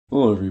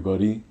Hello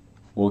everybody,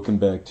 welcome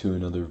back to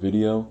another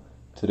video.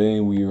 Today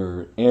we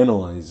are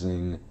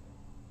analyzing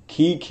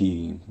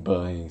Keke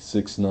by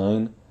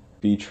 6ix9ine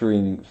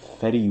featuring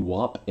Fetty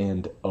Wap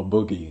and A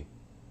Boogie.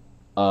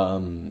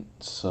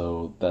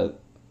 So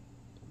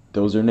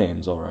those are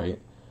names, alright.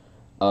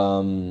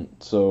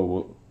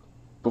 So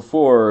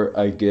before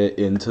I get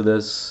into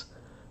this,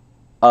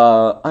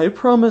 I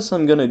promise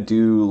I'm gonna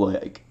do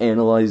like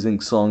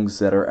analyzing songs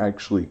that are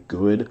actually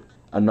good.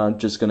 I'm not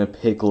just gonna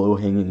pick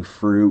low-hanging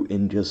fruit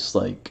and just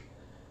like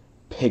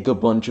pick a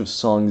bunch of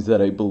songs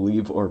that I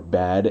believe are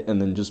bad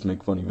and then just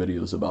make funny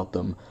videos about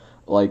them.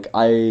 Like,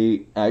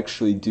 I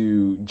actually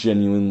do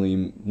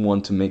genuinely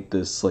want to make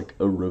this like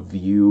a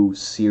review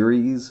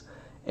series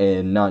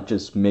and not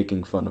just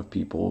making fun of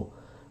people.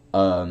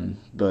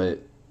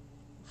 But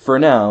for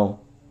now,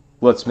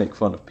 let's make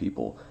fun of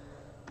people.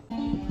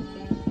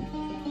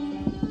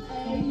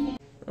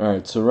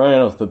 Alright, so right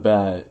off the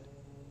bat,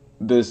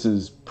 this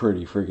is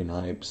pretty freaking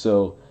hype.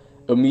 So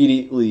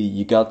immediately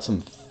you got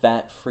some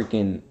fat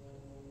freaking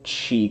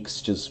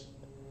cheeks just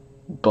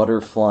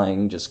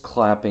butterflying, just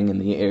clapping in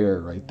the air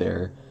right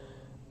there.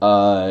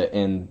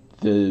 And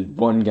the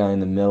one guy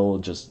in the middle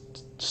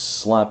just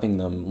slapping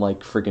them like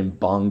freaking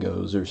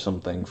bongos or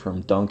something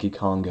from Donkey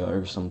Konga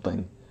or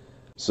something.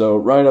 So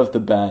right off the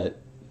bat,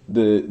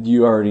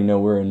 you already know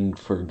we're in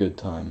for a good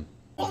time.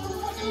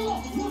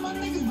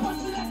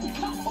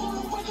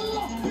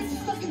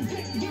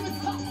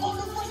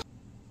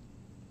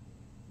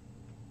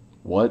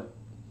 What?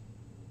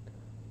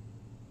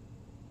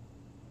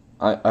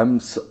 I'm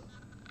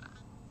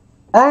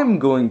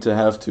going to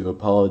have to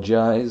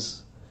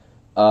apologize.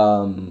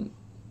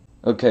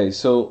 Okay,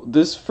 so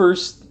this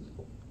first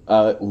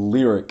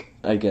lyric,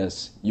 I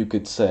guess you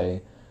could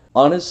say,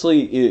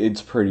 honestly,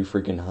 it's pretty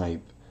freaking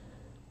hype.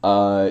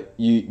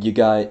 You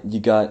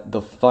got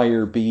the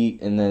fire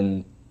beat, and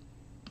then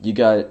you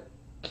got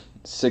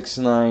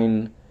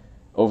 6ix9ine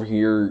over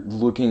here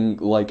looking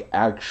like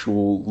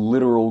actual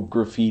literal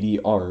graffiti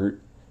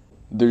art.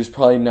 There's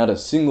probably not a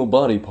single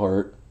body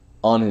part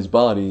on his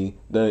body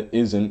that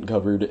isn't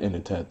covered in a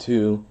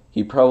tattoo.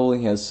 He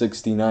probably has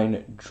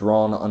 69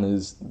 drawn on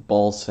his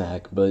ball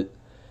sack, but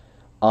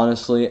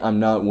honestly, I'm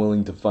not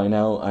willing to find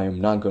out. I am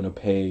not going to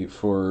pay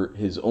for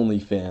his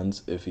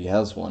OnlyFans if he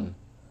has one.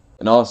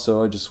 And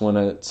also, I just want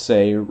to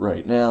say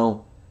right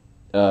now,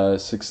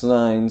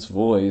 6ix9ine's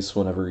voice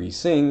whenever he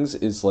sings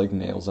is like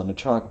nails on a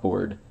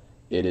chalkboard.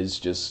 It is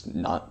just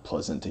not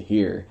pleasant to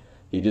hear.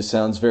 He just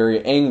sounds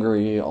very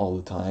angry all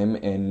the time,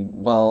 and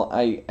while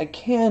I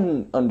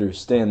can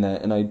understand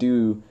that, and I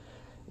do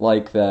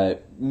like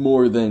that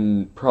more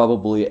than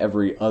probably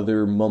every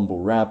other mumble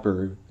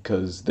rapper,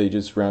 because they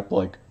just rap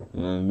like,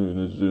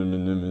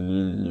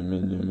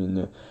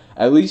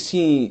 at least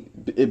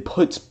it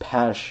puts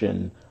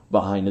passion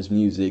behind his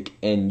music,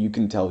 and you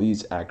can tell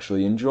he's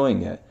actually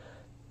enjoying it.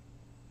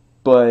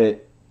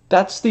 But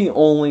that's the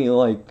only,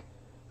 like,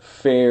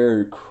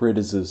 fair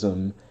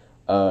criticism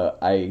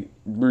I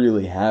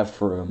really have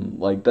for him.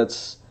 Like,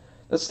 that's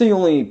the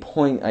only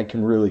point I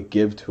can really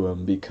give to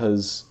him,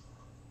 because,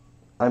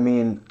 I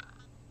mean,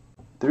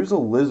 there's a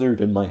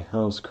lizard in my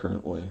house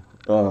currently.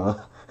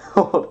 Hold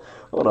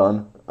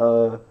on.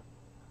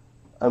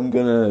 I'm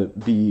gonna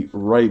be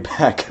right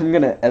back. I'm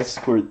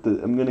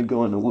gonna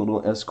go on a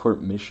little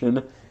escort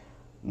mission.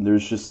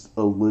 There's just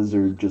a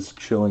lizard just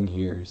chilling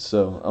here,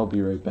 so I'll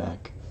be right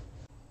back.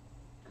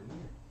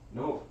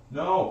 No!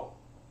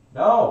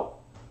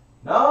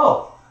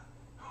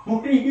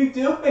 What are you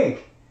doing?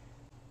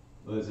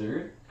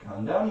 Lizard,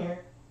 come down here.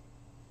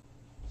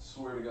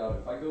 Swear to God,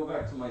 if I go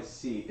back to my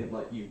seat and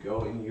let you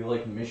go and you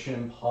like Mission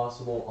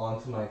Impossible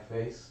onto my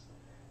face,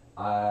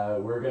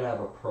 we're gonna have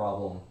a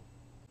problem.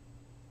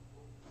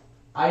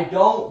 I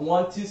don't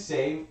want to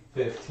save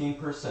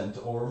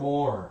 15% or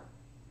more.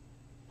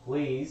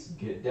 Please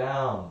get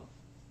down.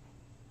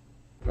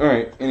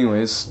 Alright,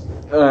 anyways,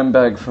 I'm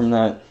back from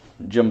that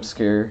jump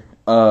scare.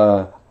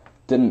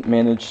 Didn't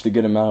manage to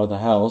get him out of the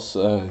house.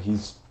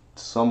 He's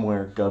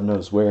somewhere, God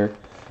knows where.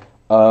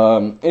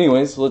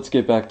 Anyways, let's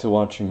get back to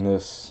watching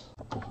this.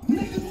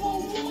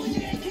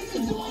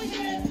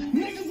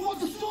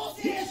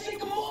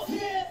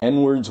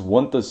 N-words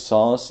want the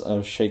sauce,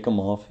 shake 'em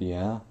off,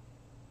 yeah.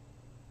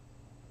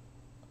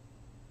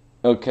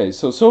 Okay,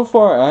 so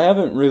far I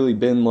haven't really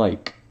been,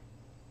 like,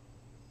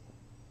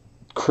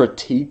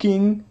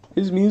 critiquing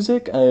his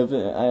music. I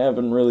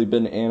haven't really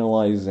been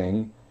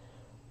analyzing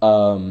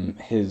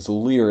his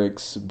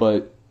lyrics,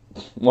 but,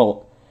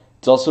 well,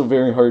 it's also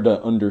very hard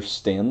to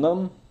understand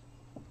them.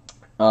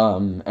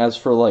 As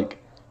for, like,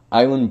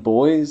 Island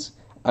Boys,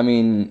 I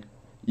mean,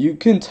 you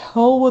can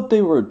tell what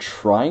they were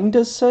trying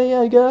to say,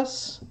 I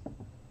guess.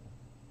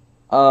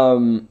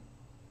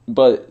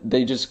 But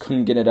they just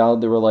couldn't get it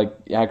out. They were like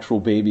actual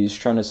babies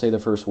trying to say the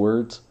first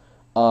words.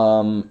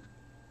 Actually,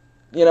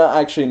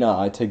 no,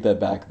 I take that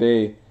back.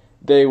 They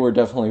were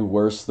definitely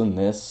worse than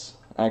this.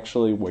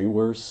 Actually, way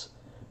worse.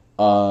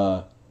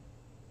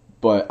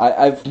 But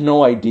I have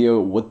no idea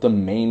what the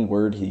main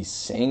word he's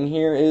saying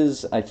here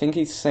is. I think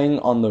he's saying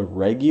on the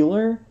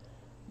regular,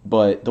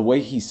 but the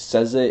way he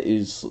says it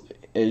is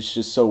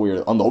just so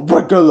weird. On the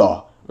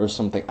regular or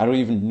something. I don't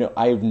even know.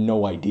 I have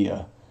no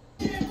idea.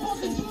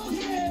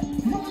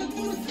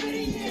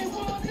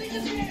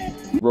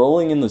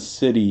 Rolling in the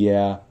city,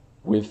 yeah,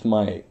 with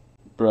my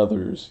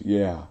brothers,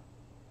 yeah.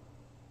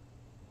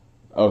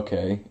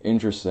 Okay,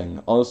 interesting.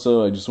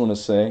 Also, I just want to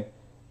say,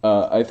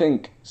 I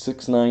think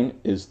 6ix9ine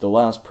is the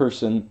last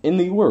person in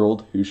the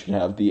world who should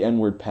have the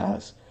N-word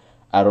pass.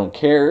 I don't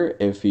care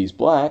if he's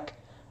black.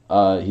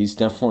 He's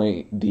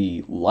definitely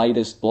the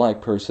lightest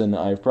black person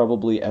I've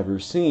probably ever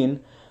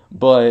seen,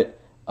 but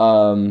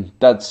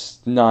that's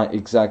not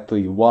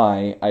exactly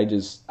why.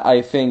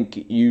 I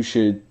think you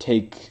should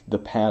take the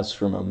pass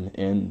from him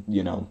and,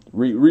 you know,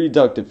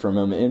 reduct it from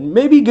him and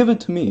maybe give it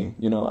to me.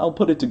 You know, I'll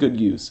put it to good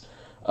use,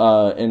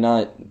 and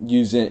not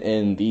use it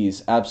in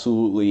these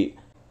absolute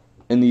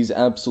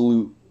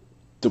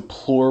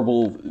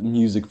deplorable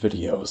music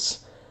videos.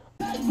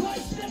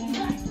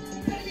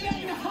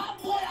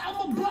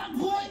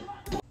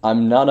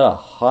 I'm not a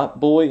hot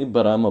boy,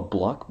 but I'm a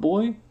block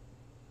boy?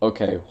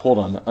 Okay, hold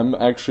on. I'm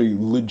actually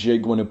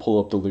legit going to pull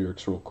up the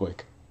lyrics real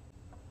quick.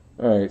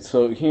 Alright,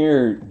 so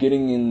here,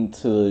 getting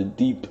into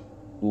deep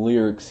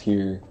lyrics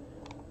here,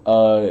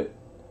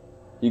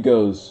 he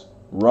goes,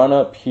 run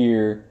up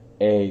here,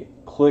 a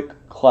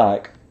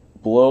click-clack,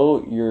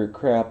 blow your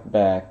crap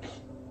back,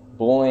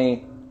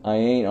 boy, I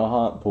ain't a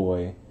hot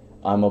boy,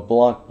 I'm a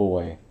block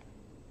boy,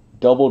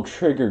 double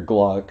trigger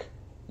Glock,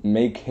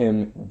 make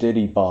him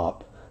diddy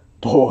bop,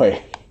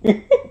 boy.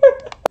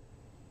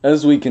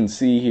 As we can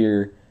see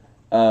here,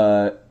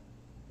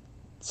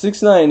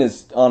 6ix9ine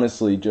is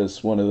honestly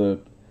just one of the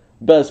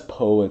best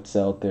poets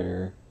out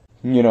there.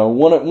 You know,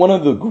 one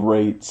of the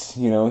greats.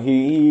 You know,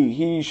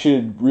 he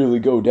should really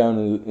go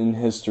down in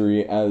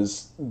history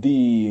as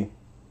the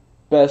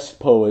best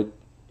poet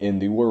in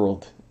the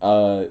world.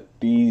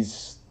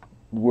 These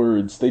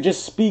words, they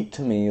just speak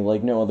to me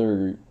like no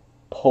other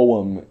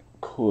poem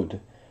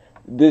could.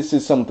 This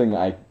is something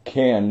I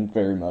can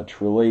very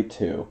much relate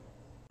to.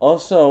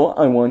 Also,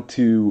 I want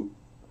to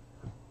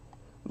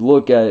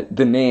look at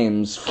the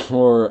names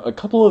for a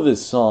couple of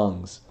his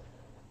songs.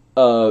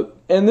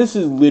 And this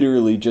is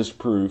literally just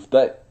proof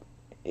that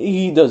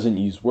he doesn't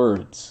use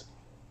words.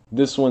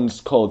 This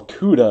one's called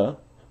Kuda,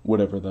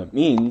 whatever that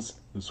means.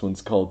 This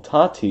one's called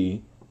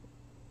Tati,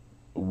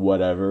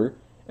 whatever.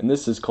 And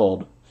this is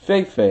called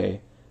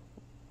Feifei.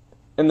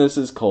 And this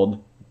is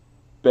called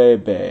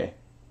Bebe.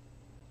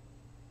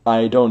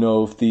 I don't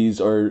know if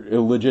these are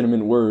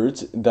illegitimate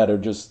words that are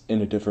just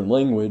in a different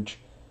language,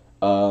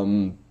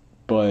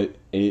 but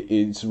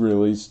it's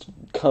really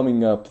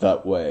coming up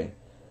that way.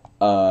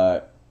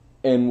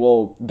 And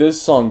well, this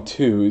song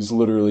too is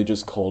literally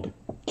just called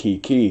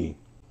Keke.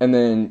 And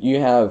then you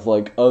have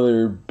like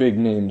other big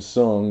name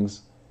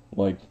songs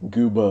like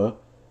Gooba,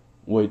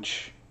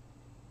 which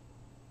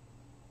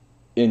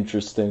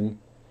interesting.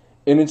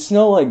 And it's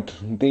not like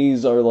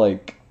these are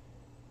like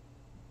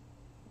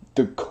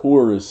the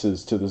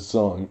choruses to the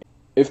song.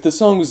 If the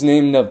song was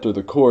named after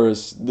the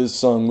chorus, this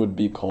song would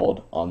be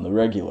called On the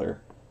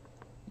Regular.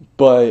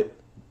 But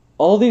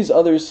all these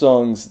other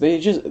songs,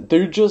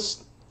 they're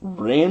just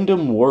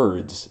random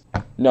words.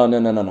 No.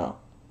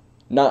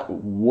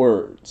 Not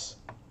words.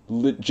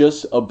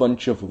 Just a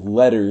bunch of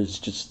letters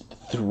just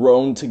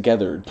thrown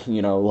together,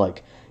 you know,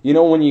 like, you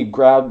know when you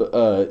grab,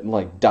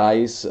 like,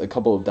 dice, a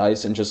couple of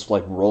dice, and just,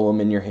 like, roll them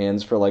in your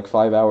hands for, like,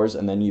 5 hours,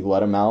 and then you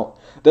let them out?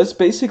 That's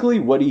basically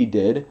what he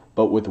did,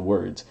 but with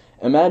words.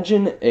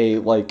 Imagine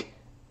a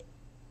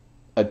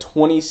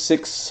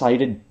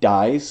 26-sided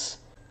dice.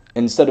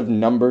 Instead of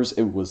numbers,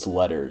 it was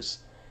letters.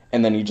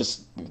 And then he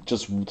just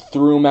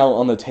threw them out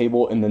on the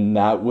table, and then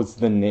that was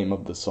the name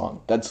of the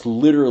song. That's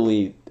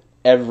literally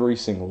every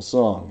single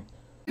song.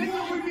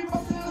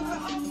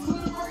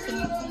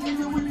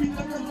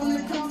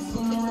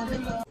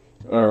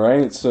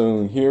 Alright,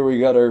 so here we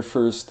got our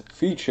first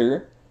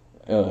feature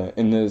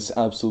in this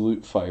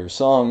absolute fire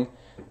song.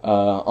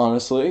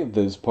 Honestly,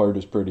 this part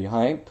is pretty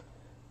hype.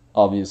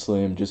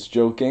 Obviously, I'm just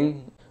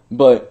joking.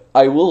 But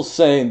I will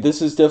say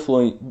this is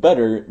definitely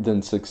better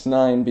than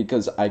 6ix9ine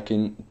because I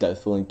can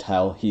definitely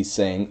tell he's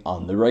saying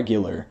on the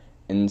regular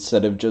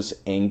instead of just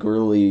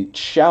angrily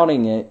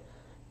shouting it,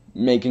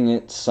 making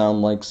it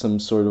sound like some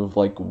sort of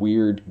like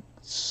weird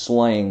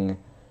slang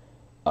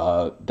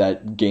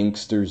that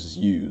gangsters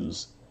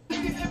use.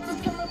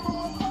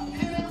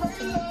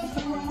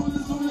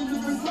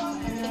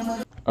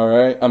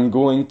 Alright, I'm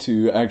going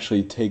to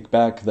actually take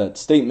back that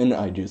statement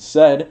I just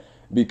said,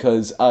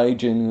 because I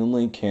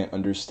genuinely can't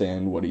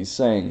understand what he's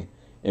saying.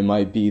 It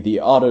might be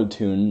the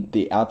auto-tune,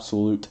 the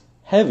absolute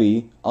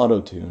heavy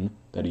auto-tune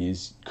that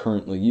he's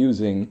currently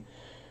using,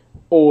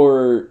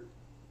 or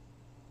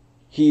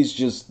he's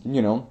just,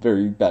 you know,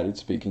 very bad at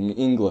speaking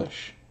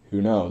English.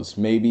 Who knows?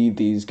 Maybe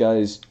these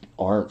guys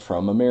aren't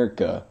from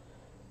America,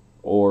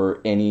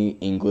 or any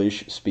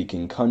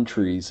English-speaking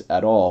countries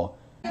at all.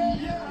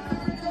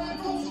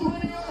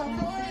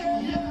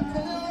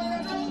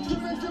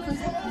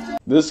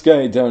 This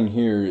guy down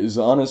here is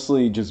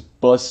honestly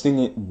just busting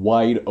it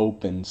wide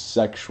open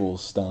sexual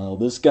style.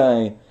 This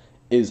guy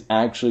is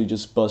actually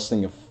just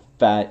busting a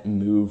fat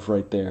move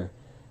right there.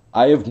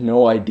 I have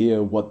no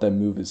idea what that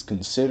move is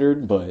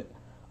considered, but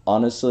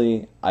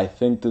honestly, I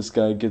think this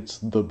guy gets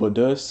the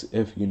badus,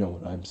 if you know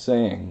what I'm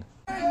saying.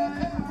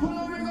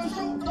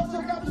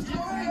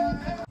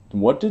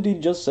 What did he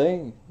just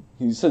say?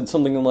 He said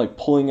something like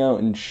pulling out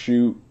and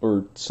shoot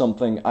or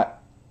something.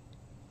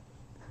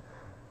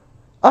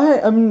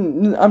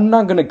 I'm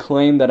not gonna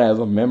claim that I have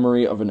a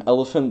memory of an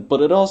elephant,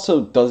 but it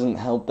also doesn't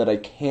help that I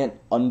can't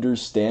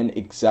understand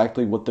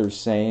exactly what they're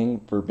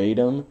saying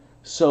verbatim,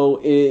 so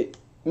it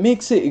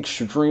makes it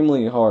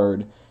extremely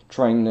hard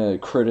trying to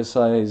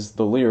criticize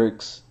the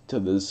lyrics to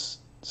this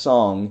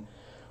song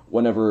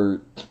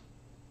whenever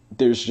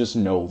there's just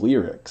no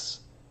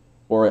lyrics.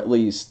 Or at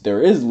least there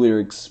is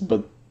lyrics,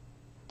 but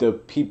the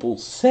people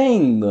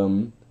saying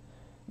them,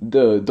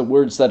 the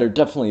words that are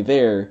definitely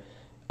there,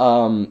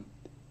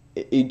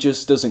 it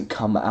just doesn't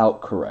come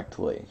out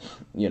correctly.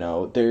 You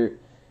know,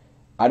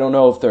 I don't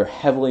know if they're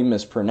heavily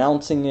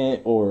mispronouncing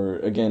it, or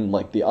again,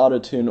 like the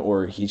autotune,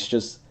 or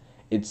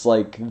it's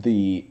like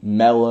the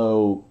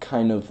mellow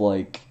kind of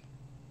like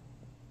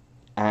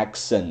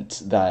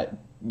accent that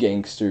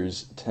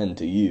gangsters tend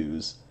to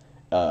use.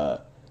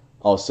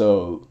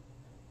 Also,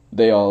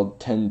 they all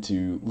tend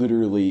to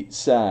literally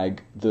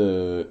sag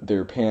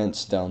their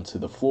pants down to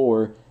the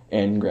floor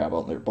and grab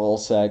on their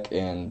ballsack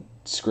and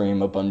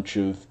scream a bunch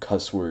of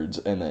cuss words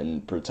and then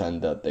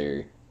pretend that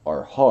they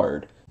are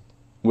hard.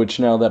 Which,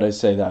 now that I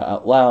say that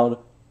out loud,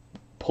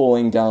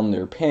 pulling down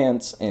their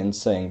pants and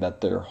saying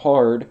that they're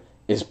hard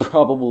is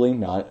probably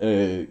not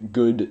a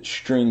good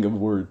string of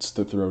words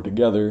to throw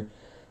together.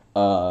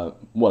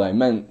 What I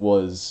meant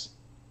was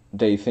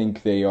they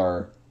think they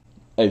are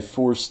a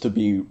force to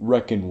be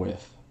reckoned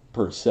with,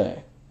 per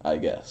se, I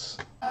guess.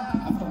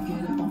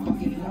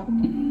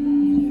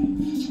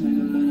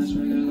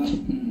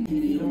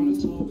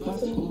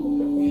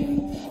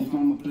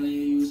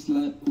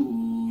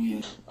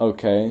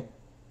 Okay.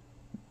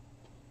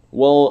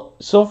 Well,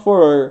 so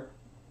far,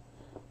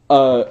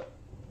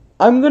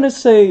 I'm gonna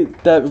say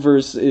that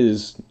verse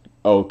is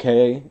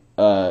okay,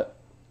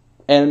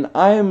 and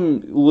I'm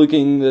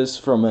looking this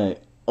from an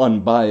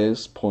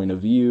unbiased point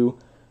of view.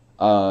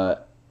 I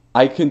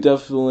can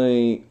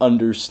definitely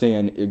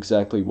understand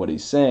exactly what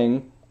he's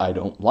saying. I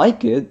don't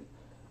like it,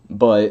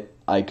 but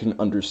I can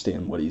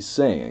understand what he's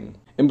saying.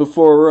 And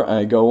before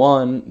I go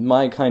on,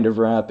 my kind of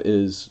rap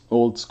is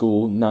old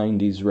school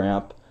 90s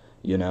rap.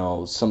 You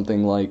know,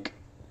 something like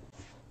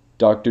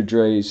Dr.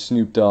 Dre,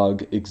 Snoop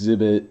Dogg,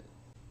 Exhibit,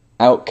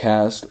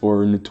 Outkast,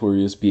 or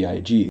Notorious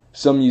B.I.G.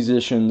 Some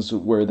musicians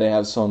where they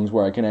have songs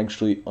where I can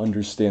actually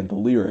understand the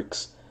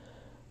lyrics,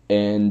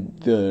 and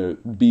the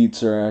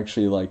beats are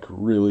actually like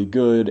really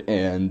good,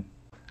 and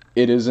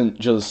it isn't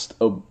just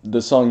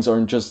the songs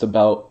aren't just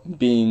about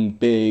being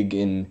big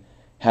and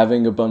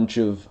having a bunch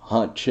of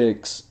hot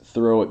chicks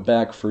throw it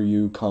back for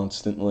you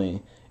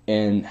constantly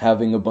and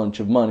having a bunch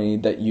of money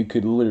that you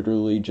could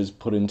literally just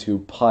put into a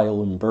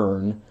pile and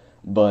burn.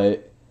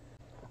 But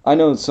I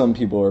know some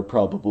people are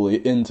probably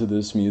into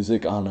this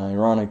music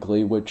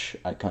unironically, which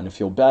I kind of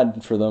feel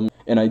bad for them,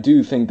 and I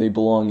do think they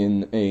belong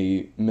in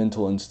a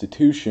mental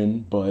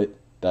institution, but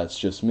that's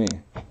just me.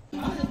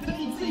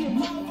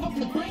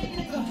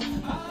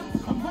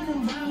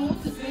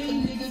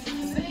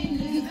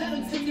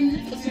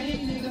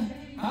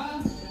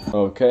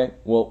 Okay,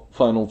 well,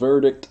 final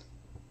verdict.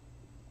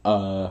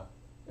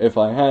 If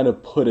I had to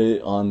put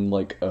it on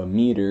like a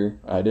meter,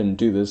 I didn't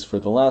do this for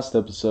the last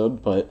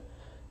episode, but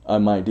I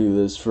might do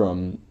this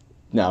from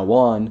now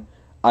on,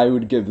 I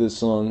would give this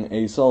song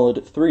a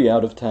solid 3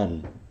 out of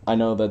 10. I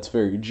know that's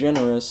very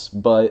generous,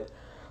 but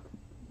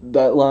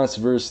that last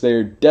verse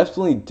there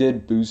definitely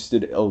did boost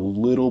it a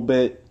little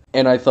bit,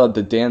 and I thought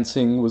the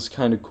dancing was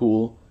kind of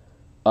cool,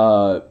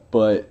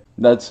 but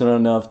that's not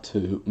enough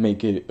to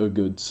make it a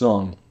good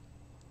song.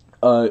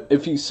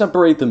 If you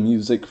separate the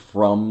music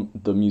from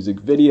the music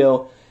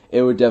video,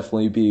 it would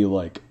definitely be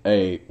like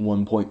a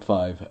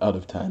 1.5 out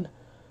of 10.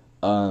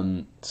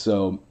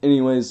 So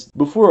anyways,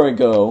 before I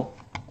go,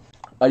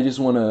 I just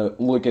want to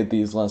look at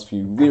these last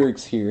few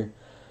lyrics here,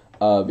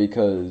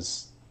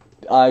 because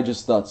I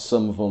just thought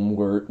some of them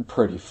were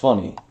pretty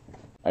funny.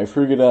 I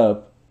frig it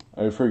up,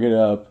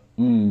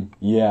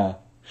 yeah,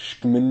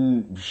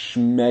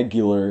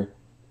 schmegular,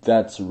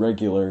 that's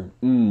regular,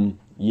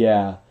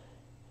 yeah.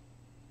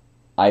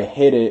 I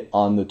hit it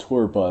on the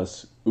tour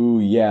bus, ooh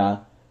yeah,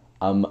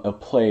 I'm a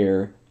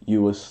player,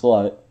 you a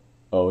slut,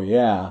 oh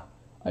yeah,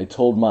 I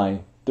told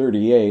my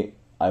 38,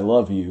 I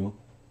love you,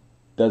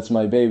 that's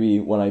my baby,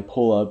 when I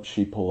pull up,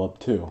 she pull up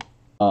too.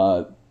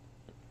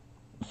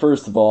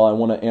 First of all, I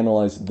want to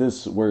analyze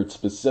this word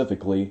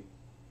specifically,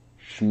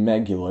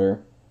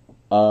 schmegular.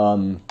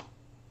 I'm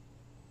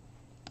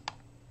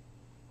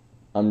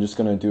just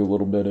gonna do a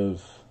little bit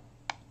of...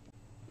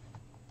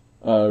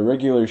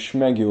 regular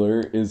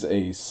schmegular is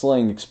a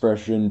slang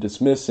expression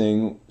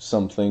dismissing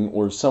something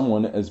or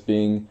someone as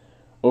being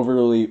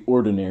overly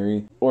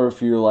ordinary, or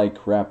if you're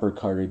like rapper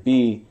Cardi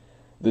B,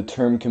 the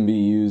term can be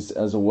used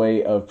as a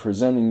way of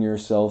presenting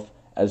yourself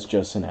as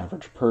just an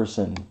average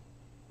person.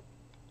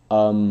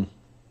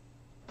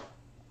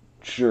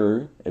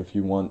 Sure, if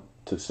you want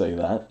to say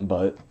that,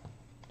 but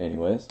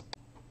anyways.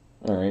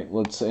 Alright,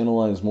 let's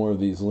analyze more of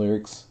these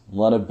lyrics.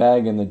 Let a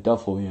bag in the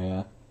duffel,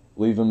 yeah.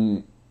 Leave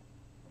 'em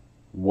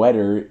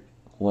wetter,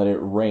 let it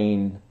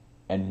rain,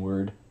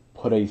 N-word.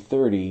 Put a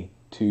 30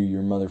 to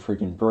your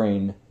motherfucking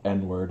brain,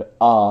 N-word.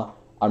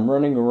 I'm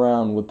running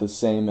around with the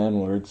same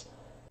N-words.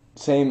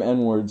 Same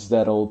N-words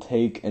that'll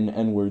take an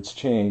N-words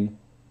chain,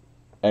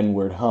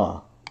 N-word,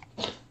 huh?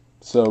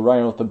 So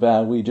right off the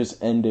bat, we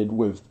just ended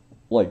with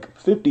like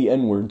 50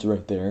 N-words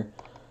right there.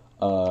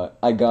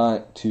 I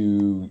got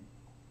to...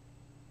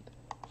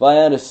 If I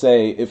had to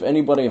say, if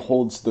anybody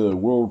holds the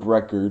world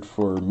record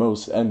for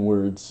most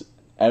N-words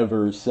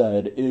ever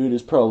said, it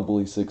is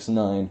probably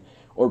 6ix9ine,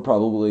 or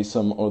probably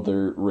some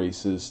other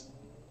racist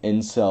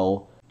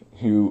incel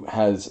who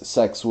has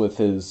sex with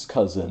his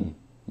cousin.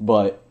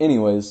 But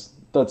anyways,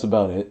 that's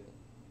about it.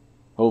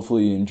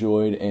 Hopefully you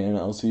enjoyed, and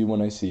I'll see you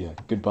when I see you.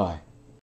 Goodbye.